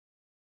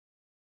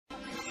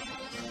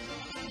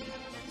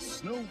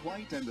Snow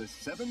White and the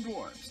Seven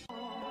Dwarfs.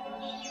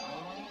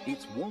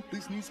 It's Walt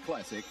Disney's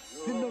classic,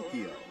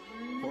 Pinocchio,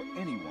 for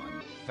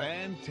anyone.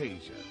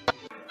 Fantasia.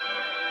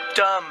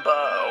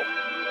 Dumbo.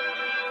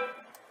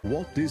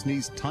 Walt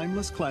Disney's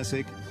timeless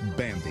classic,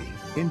 Bambi.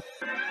 In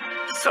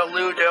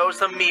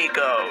Saludos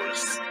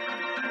amigos.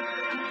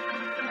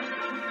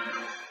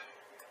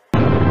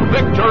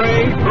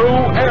 Victory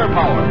through air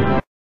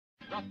power.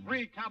 The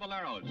Three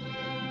Caballeros.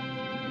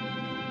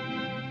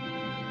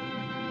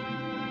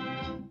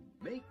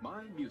 Make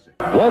My Music.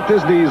 Walt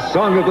Disney's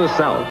Song of the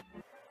South.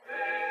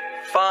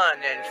 Fun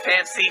and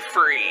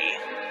fancy-free.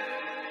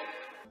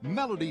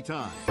 Melody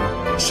Time.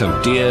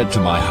 So dear to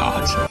my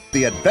heart.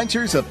 The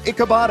Adventures of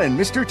Ichabod and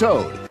Mr.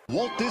 Toad.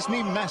 Walt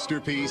Disney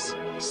masterpiece,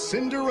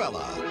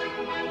 Cinderella.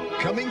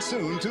 Coming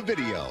soon to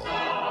video.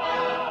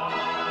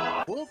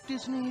 Walt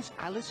Disney's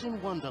Alice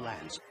in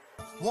Wonderland.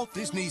 Walt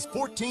Disney's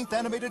 14th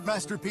animated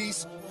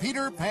masterpiece,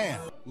 Peter Pan.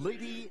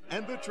 Lady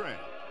and the Tramp.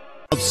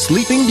 Of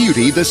Sleeping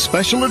Beauty, the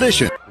special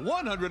edition.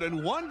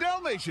 101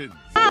 Dalmatians.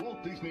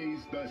 Walt Disney's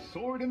The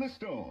Sword in the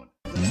Stone.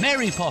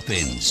 Mary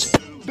Poppins.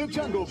 The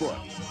Jungle Book.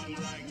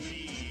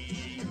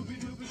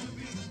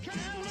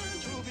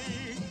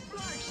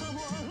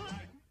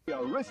 The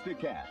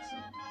Aristocats.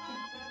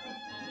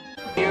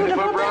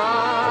 Beautiful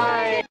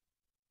bride.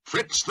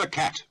 Fritz the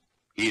Cat.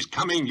 He's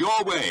coming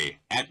your way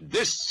at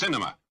this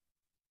cinema.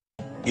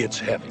 It's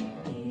heavy.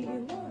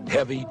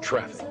 Heavy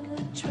traffic.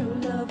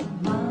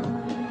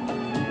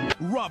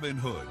 Robin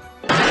Hood.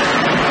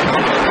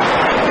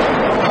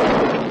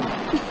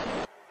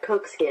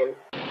 Coakskin.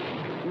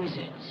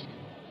 Wizards,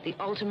 the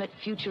ultimate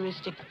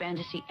futuristic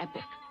fantasy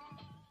epic.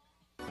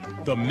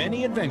 The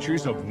Many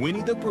Adventures of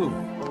Winnie the Pooh.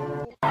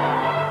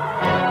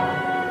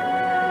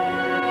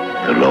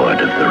 The Lord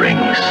of the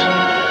Rings.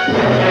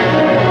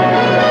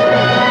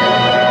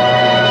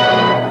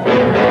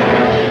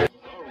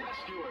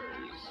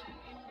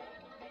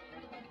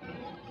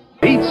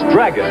 Pete's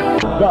Dragon.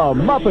 The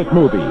Muppet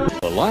Movie.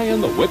 The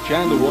Lion, the Witch,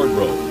 and the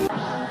Wardrobe.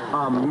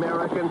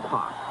 American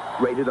Pop.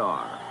 Rated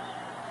R.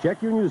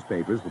 Check your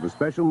newspapers for the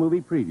special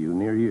movie preview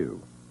near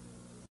you.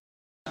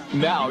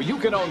 Now you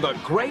can own the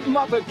Great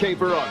Muppet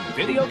Caper on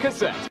video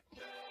cassette.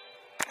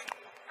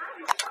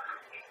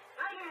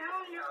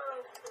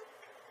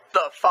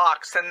 The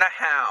Fox and the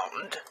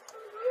Hound.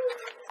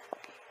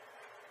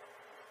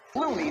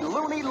 Looney,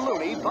 Looney,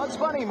 Looney, Bugs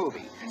Bunny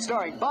movie.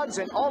 Starring Bugs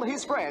and all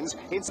his friends.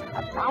 It's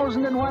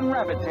 1001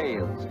 Rabbit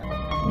Tales.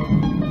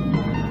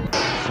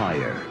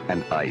 Fire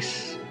and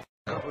ice.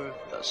 Discover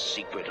the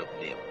secret of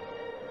Nim.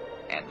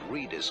 And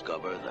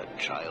rediscover the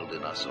child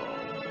in us all.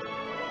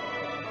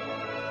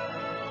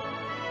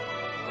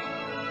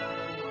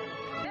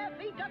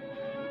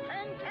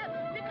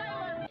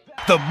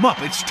 The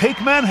Muppets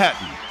Take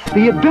Manhattan.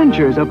 The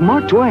Adventures of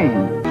Mark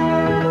Twain.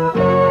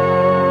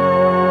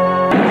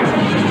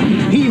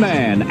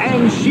 He-Man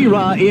and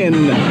She-Ra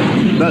in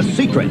The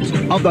Secret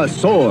of the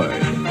Sword.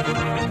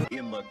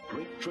 In the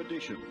great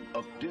tradition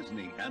of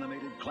Disney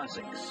animated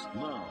classics,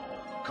 now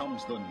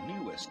comes the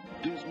newest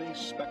Disney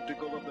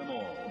spectacle of them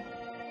all,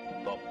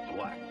 The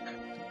Black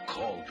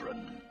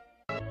Cauldron.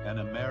 An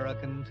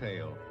American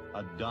Tale,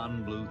 a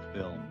Don Bluth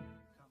film.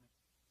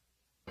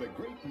 The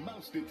Great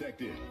Mouse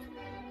Detective.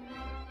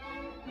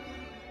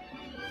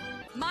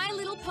 My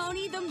Little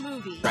Pony, the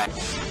movie.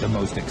 The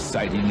most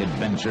exciting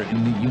adventure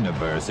in the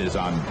universe is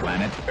on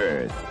planet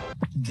Earth.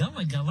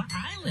 Gullah Gullah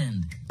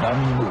Island. The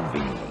movie.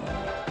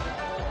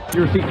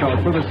 Your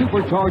seatbelt for the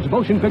supercharged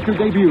motion picture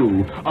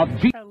debut of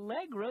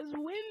Allegra's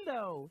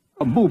Window.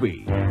 a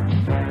movie.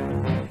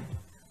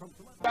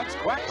 That's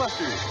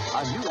Quackbusters,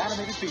 a new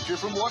animated feature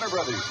from Warner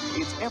Brothers.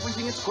 It's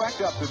everything it's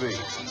cracked up to be.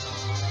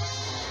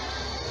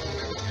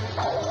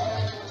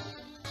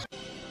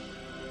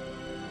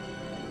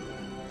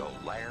 The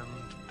Land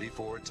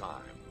Before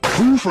Time.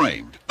 Who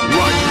Framed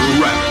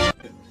Roger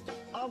Rabbit.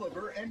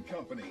 Oliver and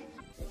Company.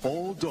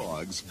 All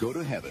dogs go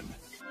to heaven.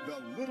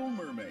 The Little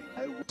Mermaid.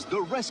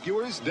 The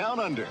Rescuers Down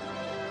Under.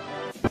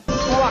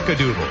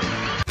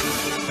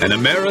 Rockadoodle. An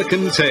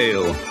American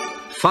Tale.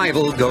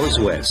 Fievel Goes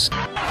West.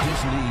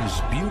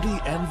 Disney's Beauty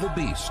and the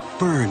Beast.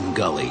 Fern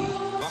Gully.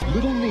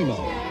 Little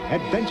Nemo.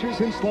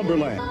 Adventures in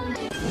Slumberland.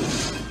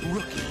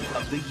 Rookie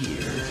of the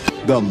Year.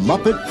 The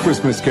Muppet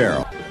Christmas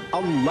Carol.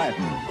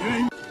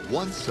 Aladdin.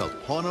 Once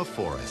Upon a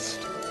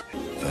Forest.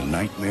 The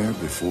Nightmare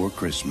Before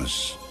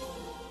Christmas.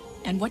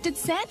 And what did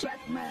Santa?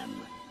 Batman,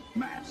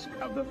 Mask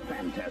of the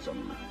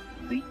Phantasm.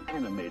 The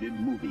animated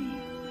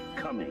movie.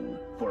 Coming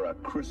for a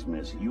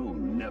Christmas you'll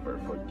never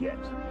forget.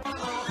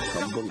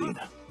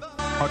 Thumbelina.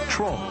 A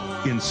troll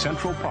in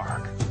Central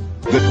Park.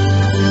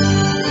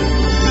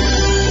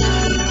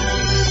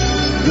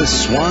 The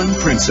Swan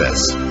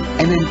Princess.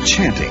 An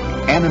enchanting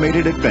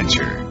animated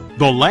adventure.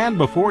 The Land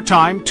Before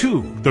Time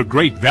 2, The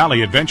Great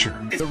Valley Adventure.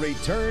 The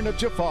Return of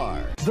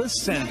Jafar. The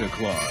Santa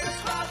Claus.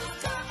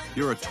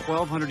 You're a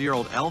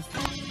 1,200-year-old elf?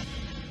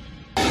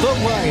 The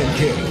Lion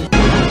King.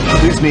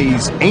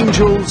 Disney's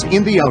Angels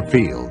in the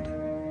Outfield.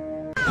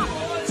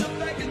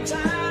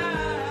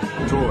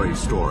 Toy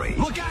Story.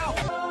 Look out!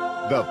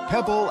 The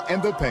Pebble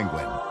and the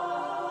Penguin.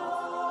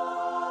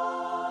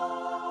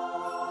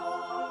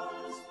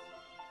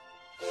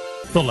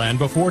 The Land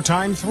Before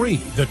Time 3,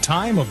 The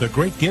Time of the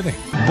Great Giving.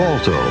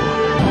 Balto.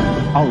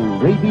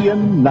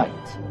 Arabian Night.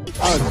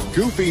 A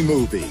goofy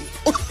movie.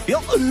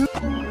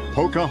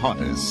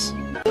 Pocahontas.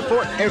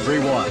 For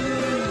everyone.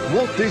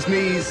 Walt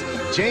Disney's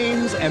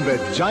James and the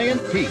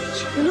Giant Peach.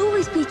 We'll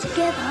always be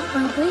together,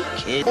 won't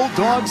we? Old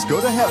Dogs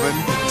Go to Heaven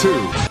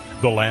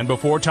 2. The Land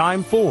Before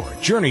Time 4,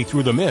 Journey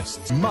Through the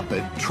Mists.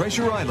 Muppet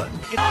Treasure Island.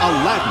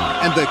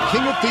 Aladdin and the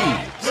King of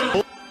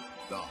Thieves.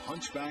 The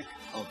Hunchback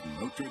of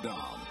Notre Dame.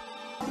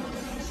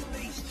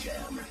 Space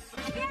Jam.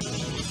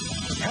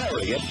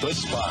 Harriet the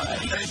Spy.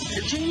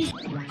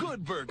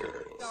 Good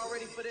Burger.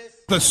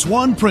 The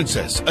Swan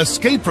Princess,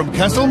 Escape from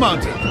Castle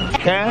Mountain.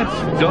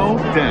 Cats Don't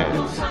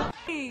Dance.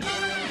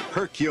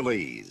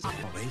 Hercules.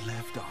 They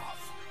left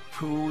off.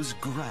 Pooh's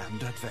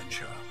Grand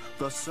Adventure.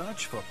 The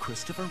Search for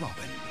Christopher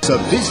Robin. So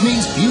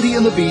Disney's Beauty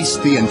and the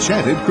Beast, The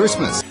Enchanted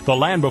Christmas. The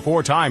Land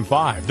Before Time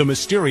 5, The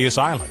Mysterious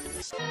Island.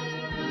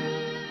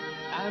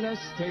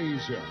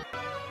 Anastasia.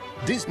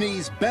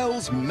 Disney's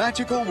Belle's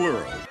Magical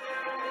World.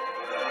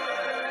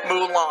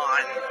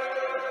 Mulan.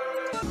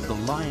 The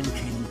Lion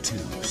King 2,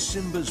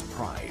 Simba's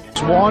Pride.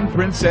 Swan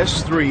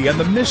Princess 3 and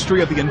the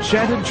Mystery of the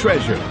Enchanted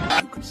Treasure.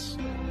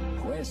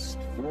 Quest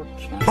for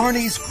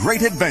Barney's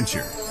Great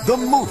Adventure, the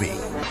movie.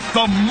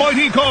 The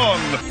Mighty Kong.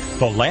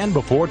 The Land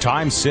Before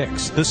Time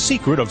 6, The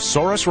Secret of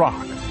Saurus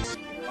Rock.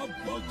 A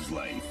Bug's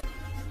Life.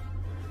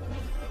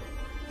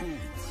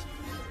 Ants.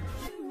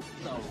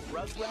 The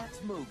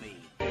Rugrats Movie.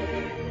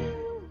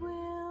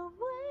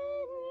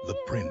 The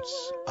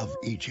Prince of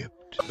Egypt.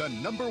 The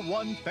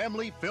 #1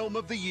 family film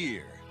of the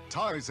year,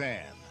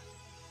 Tarzan.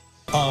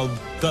 Of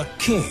The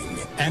King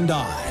and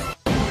I.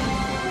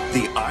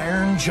 The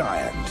Iron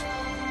Giant.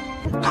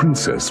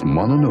 Princess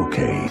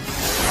Mononoke.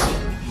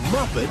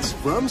 Muppets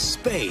from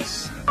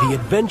Space. The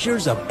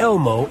Adventures of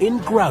Elmo in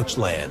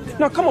Grouchland.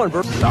 Now come on,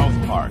 Bert.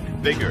 South Park,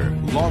 bigger,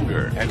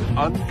 longer, and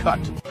uncut.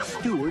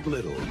 Stuart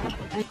Little.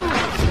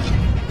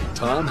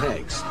 Tom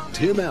Hanks,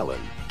 Tim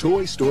Allen,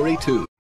 Toy Story 2.